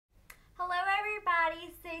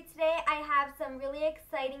some really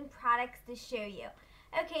exciting products to show you.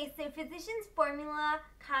 Okay, so Physicians Formula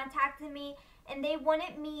contacted me and they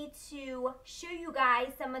wanted me to show you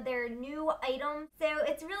guys some of their new items. So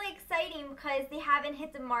it's really exciting because they haven't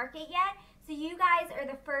hit the market yet. So you guys are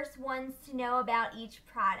the first ones to know about each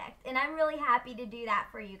product. And I'm really happy to do that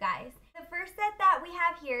for you guys. The first set that we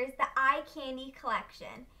have here is the eye candy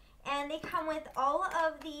collection. And they come with all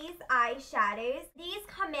of these eyeshadows. These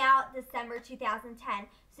come out December 2010.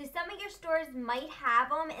 So some of your stores might have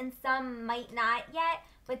them and some might not yet,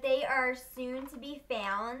 but they are soon to be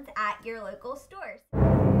found at your local stores.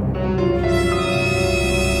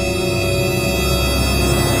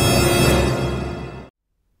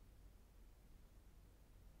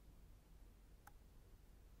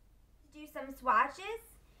 Do some swatches.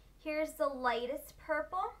 Here's the lightest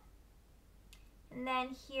purple. And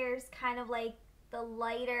then here's kind of like the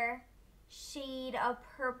lighter shade of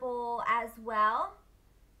purple as well.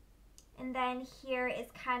 And then here is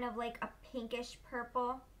kind of like a pinkish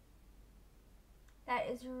purple. That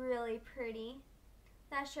is really pretty.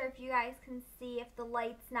 Not sure if you guys can see if the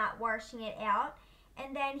light's not washing it out.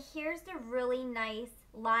 And then here's the really nice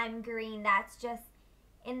lime green that's just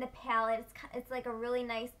in the palette. It's like a really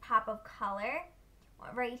nice pop of color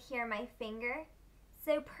right here on my finger.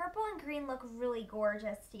 So purple and green look really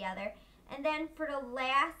gorgeous together. And then for the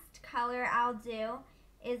last color I'll do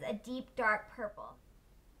is a deep dark purple.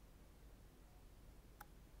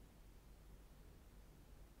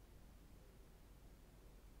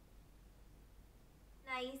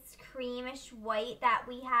 Nice creamish white that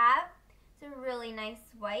we have. It's a really nice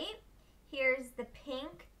white. Here's the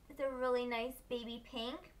pink. It's a really nice baby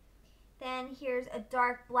pink. Then here's a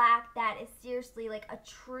dark black that is seriously like a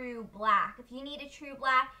true black. If you need a true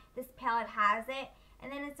black, this palette has it.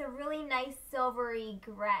 And then it's a really nice silvery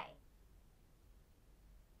gray.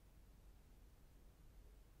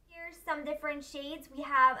 Here's some different shades. We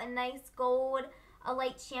have a nice gold, a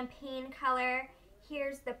light champagne color.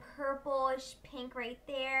 Here's the purplish pink right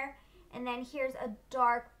there. And then here's a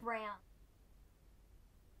dark brown.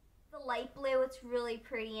 The light blue, it's really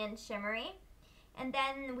pretty and shimmery. And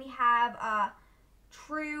then we have a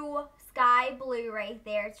true sky blue right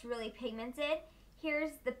there. It's really pigmented.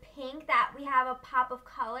 Here's the pink that we have a pop of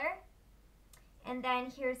color. And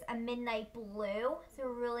then here's a midnight blue. So a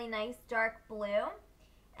really nice dark blue.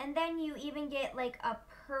 And then you even get like a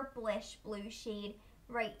purplish blue shade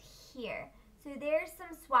right here. So there's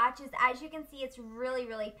some swatches. As you can see, it's really,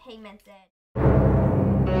 really pigmented.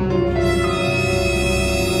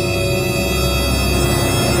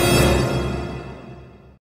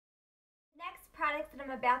 Next products that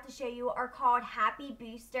I'm about to show you are called Happy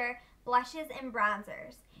Booster blushes and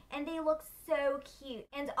bronzers. And they look so cute.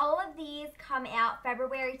 And all of these come out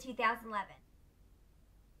February 2011.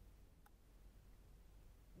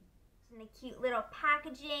 In the cute little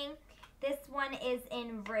packaging. This one is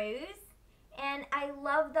in rose. And I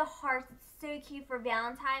love the hearts. It's so cute for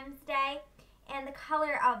Valentine's Day. And the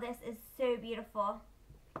color of this is so beautiful.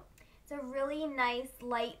 It's a really nice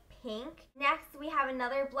light pink. Next we have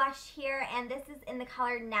another blush here, and this is in the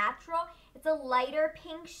color Natural. It's a lighter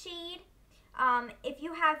pink shade. If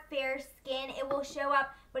you have fair skin, it will show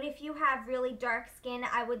up. But if you have really dark skin,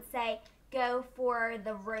 I would say go for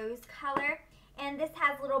the rose color. And this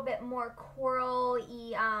has a little bit more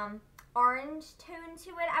coral-y orange tone to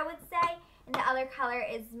it, I would say. And the other color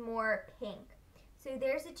is more pink. So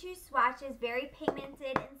there's the two swatches, very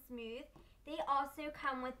pigmented and smooth. They also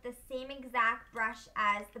come with the same exact brush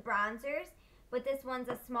as the bronzers, but this one's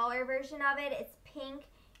a smaller version of it. It's pink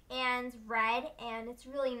and red, and it's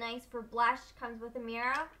really nice for blush. Comes with a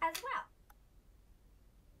mirror as well.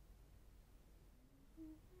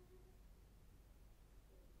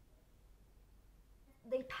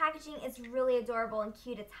 The packaging is really adorable and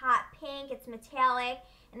cute. It's hot pink, it's metallic,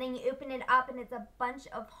 and then you open it up and it's a bunch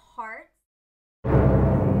of hearts.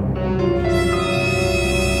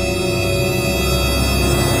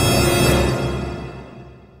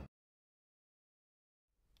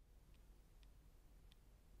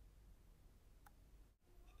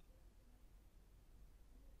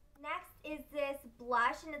 Next is this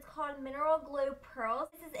blush, and it's called Mineral Glow Pearls.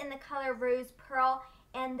 This is in the color Rose Pearl.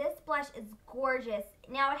 And this blush is gorgeous.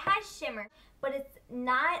 Now it has shimmer, but it's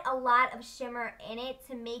not a lot of shimmer in it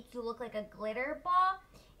to make you look like a glitter ball.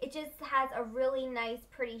 It just has a really nice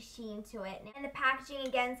pretty sheen to it. And the packaging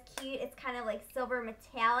again is cute. It's kind of like silver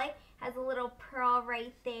metallic. Has a little pearl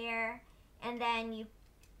right there. And then you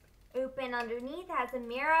open underneath, it has a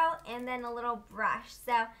mirror and then a little brush.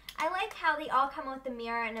 So I like how they all come with a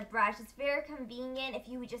mirror and a brush. It's very convenient if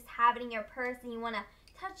you just have it in your purse and you want to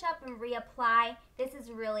touch up and reapply. This is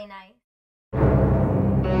really nice.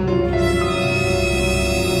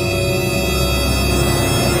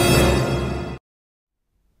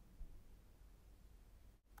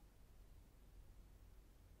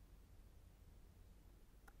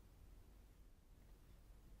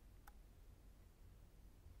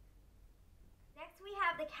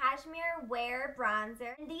 the Cashmere Wear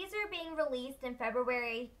Bronzer. And these are being released in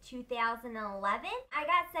February 2011. I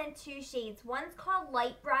got sent 2 shades. One's called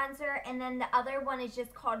Light Bronzer, and then the other one is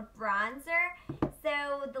just called Bronzer.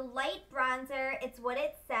 So the light bronzer, it's what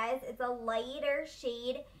it says. It's a lighter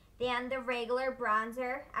shade than the regular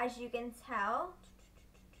bronzer, as you can tell.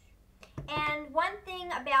 And one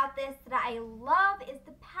thing about this that I love is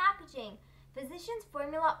the packaging. Physicians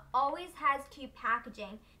Formula always has cute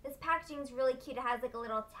packaging. This packaging is really cute. It has like a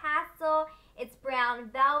little tassel. It's brown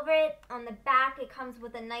velvet. On the back, it comes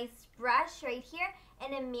with a nice brush right here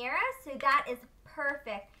and a mirror, so that is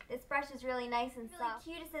perfect. This brush is really nice and soft.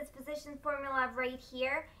 Really cute. It says Physicians Formula right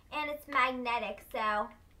here, and it's magnetic, so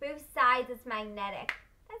both sides it's magnetic.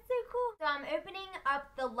 That's so cool. So I'm opening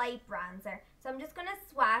up the light bronzer. So I'm just going to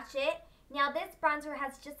swatch it. Now this bronzer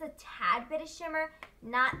has just a tad bit of shimmer,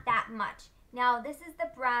 not that much. Now this is the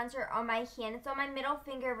bronzer on my hand. It's on my middle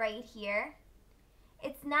finger right here.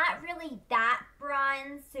 It's not really that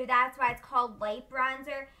bronze, so that's why it's called light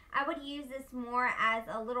bronzer. I would use this more as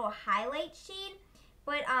a little highlight shade.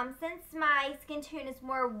 But since my skin tone is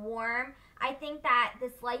more warm, I think that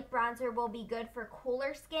this light bronzer will be good for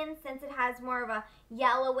cooler skin since it has more of a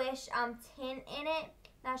yellowish tint in it.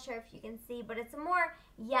 Not sure if you can see, but it's a more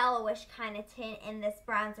yellowish kind of tint in this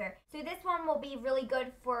bronzer. So this one will be really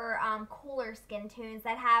good for cooler skin tones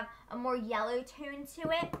that have a more yellow tone to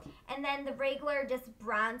it. And then the regular just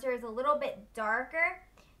bronzer is a little bit darker.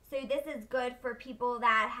 So this is good for people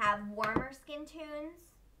that have warmer skin tones.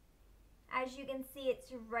 As you can see,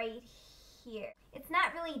 it's right here. It's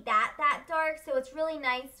not really that dark, so it's really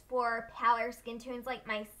nice for paler skin tones like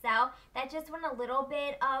myself that just want a little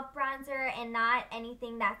bit of bronzer and not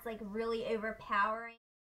anything that's like really overpowering.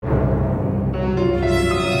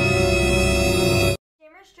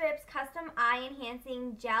 Shimmer Strips Custom Eye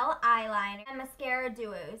Enhancing Gel Eyeliner and Mascara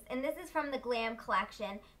Duos, and this is from the Glam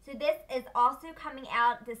Collection. So this is also coming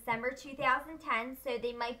out December 2010, so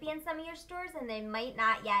they might be in some of your stores and they might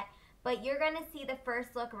not yet. But you're going to see the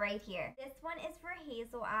first look right here. This one is for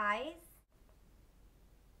hazel eyes.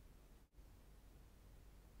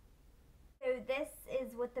 So this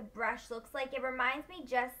is what the brush looks like. It reminds me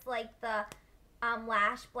just like the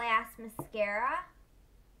Lash Blast mascara.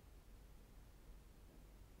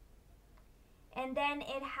 And then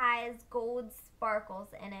it has gold sparkles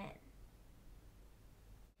in it.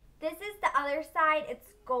 This is the other side.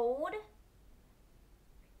 It's gold.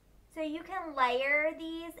 So you can layer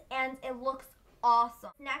these and it looks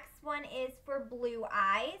awesome. Next one is for blue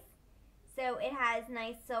eyes. So it has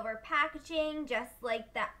nice silver packaging, just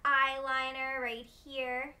like the eyeliner right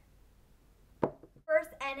here.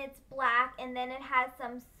 First end it's black and then it has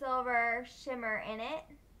some silver shimmer in it.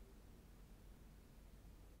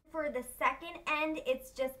 For the second end,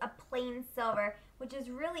 it's just a plain silver, which is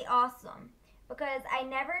really awesome because I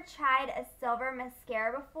never tried a silver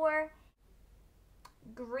mascara before.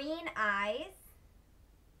 Green eyes.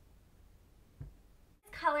 This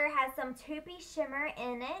color has some taupey shimmer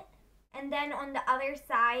in it. And then on the other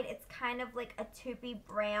side, it's kind of like a taupey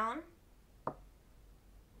brown.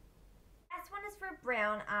 This one is for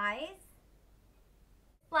brown eyes.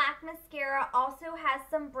 Black mascara also has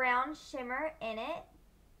some brown shimmer in it.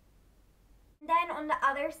 Then on the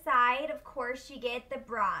other side, of course, you get the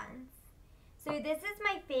bronze. So this is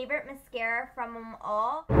my favorite mascara from them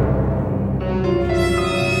all.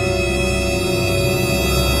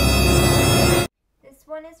 This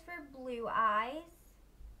one is for blue eyes.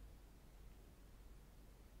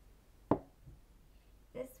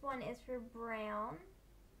 This one is for brown.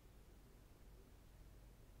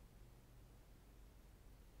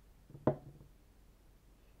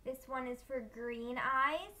 This one is for green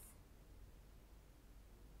eyes.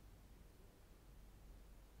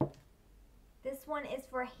 This one is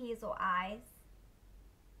for hazel eyes.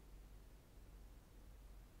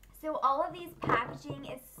 So all of these packaging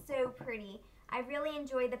is so pretty. I really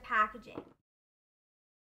enjoy the packaging.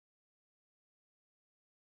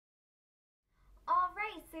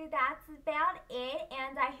 Alright, so that's about it,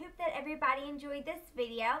 and I hope that everybody enjoyed this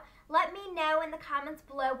video. Let me know in the comments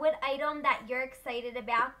below what item that you're excited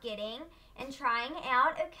about getting and trying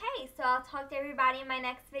out. Okay, so I'll talk to everybody in my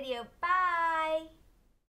next video. Bye!